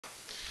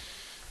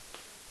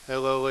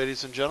Hello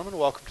ladies and gentlemen,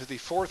 welcome to the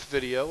fourth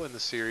video in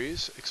the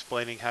series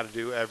explaining how to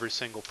do every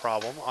single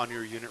problem on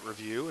your unit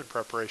review in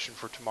preparation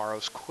for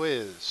tomorrow's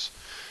quiz.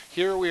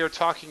 Here we are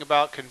talking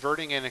about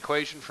converting an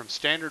equation from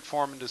standard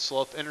form into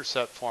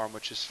slope-intercept form,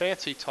 which is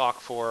fancy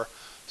talk for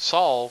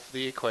solve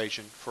the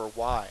equation for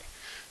y.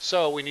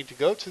 So we need to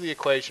go to the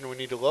equation, we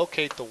need to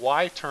locate the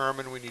y term,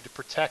 and we need to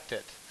protect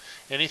it.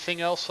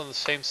 Anything else on the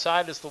same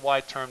side as the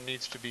y term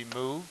needs to be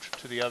moved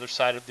to the other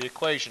side of the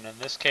equation. In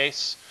this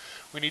case,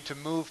 we need to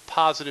move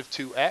positive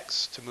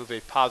 2x. To move a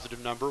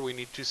positive number, we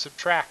need to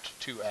subtract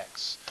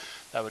 2x.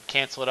 That would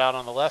cancel it out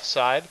on the left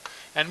side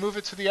and move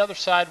it to the other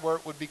side where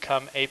it would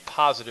become a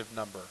positive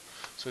number.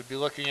 So we'd be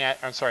looking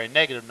at, a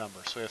negative number.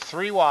 So we have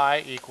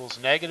 3y equals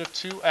negative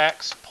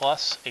 2x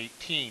plus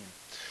 18.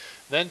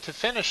 Then to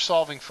finish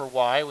solving for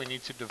y, we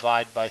need to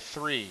divide by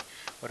 3.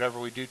 Whatever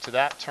we do to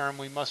that term,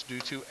 we must do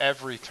to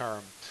every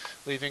term,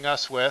 leaving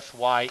us with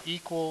y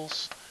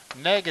equals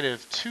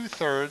negative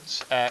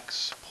 2/3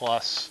 x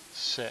plus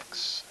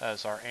 6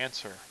 as our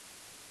answer.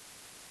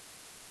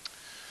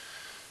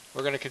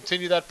 We're going to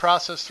continue that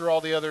process through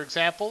all the other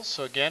examples.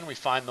 So again, we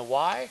find the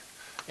y.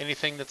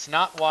 Anything that's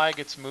not y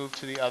gets moved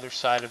to the other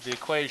side of the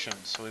equation.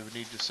 So we would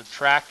need to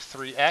subtract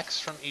 3x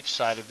from each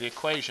side of the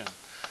equation.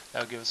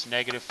 That would give us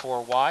negative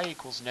 4y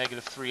equals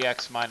negative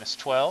 3x minus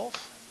 12.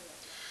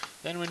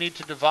 Then we need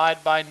to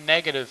divide by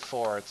negative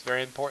 4. It's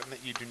very important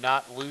that you do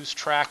not lose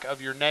track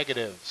of your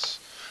negatives.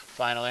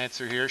 Final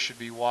answer here should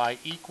be y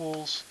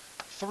equals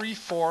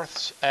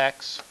 3/4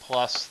 x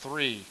plus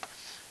 3.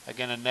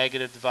 Again, a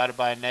negative divided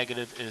by a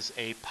negative is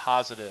a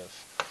positive.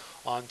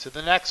 On to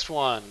the next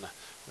one.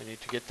 We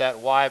need to get that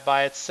y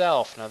by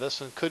itself. Now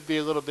this one could be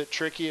a little bit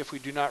tricky if we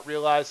do not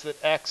realize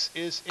that x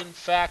is in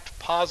fact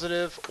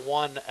positive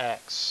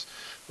 1x,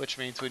 which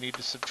means we need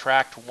to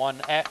subtract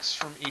 1x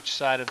from each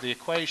side of the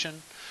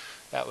equation.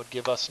 That would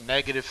give us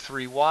negative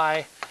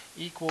 3y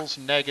equals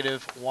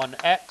negative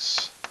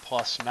 1x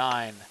plus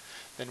 9.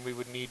 Then we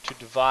would need to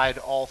divide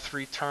all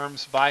three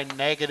terms by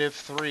negative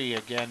 3.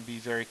 Again, be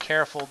very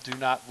careful. Do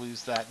not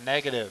lose that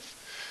negative.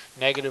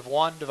 Negative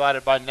 1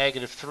 divided by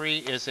negative 3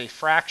 is a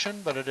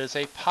fraction, but it is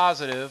a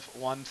positive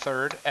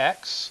 1/3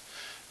 x.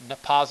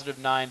 Positive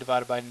 9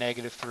 divided by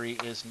negative 3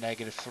 is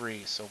negative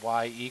 3. So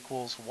y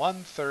equals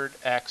 1/3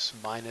 x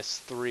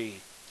minus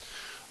 3.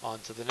 On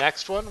to the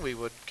next one. We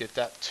would get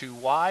that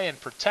 2y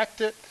and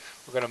protect it.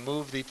 We're going to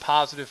move the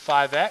positive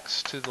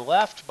 5x to the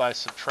left by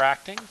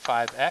subtracting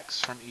 5x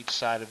from each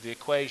side of the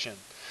equation.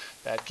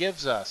 That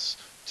gives us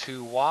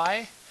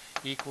 2y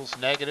equals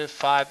negative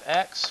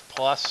 5x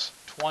plus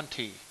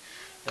 20.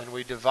 Then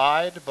we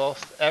divide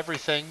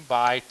everything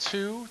by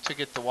 2 to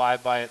get the y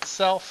by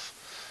itself,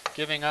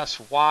 giving us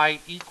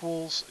y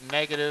equals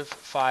negative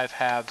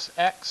 5/2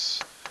 x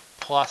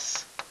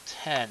plus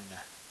 10.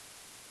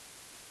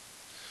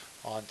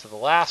 On to the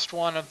last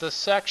one of this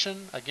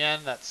section.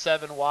 Again, that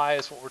 7y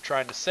is what we're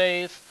trying to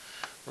save.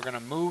 We're going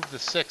to move the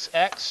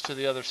 6x to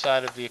the other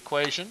side of the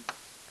equation,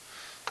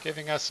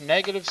 giving us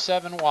negative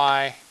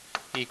 7y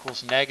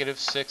equals negative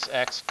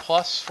 6x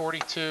plus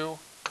 42.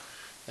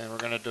 Then we're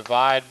going to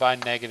divide by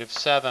negative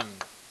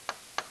 7.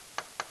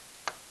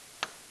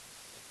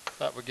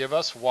 That would give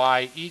us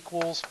y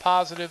equals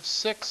positive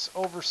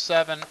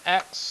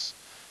 6/7x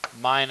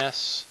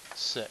minus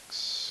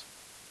 6.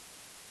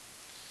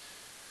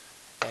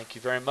 Thank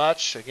you very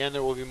much. Again,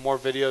 there will be more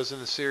videos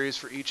in the series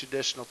for each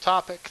additional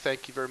topic.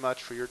 Thank you very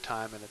much for your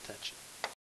time and attention.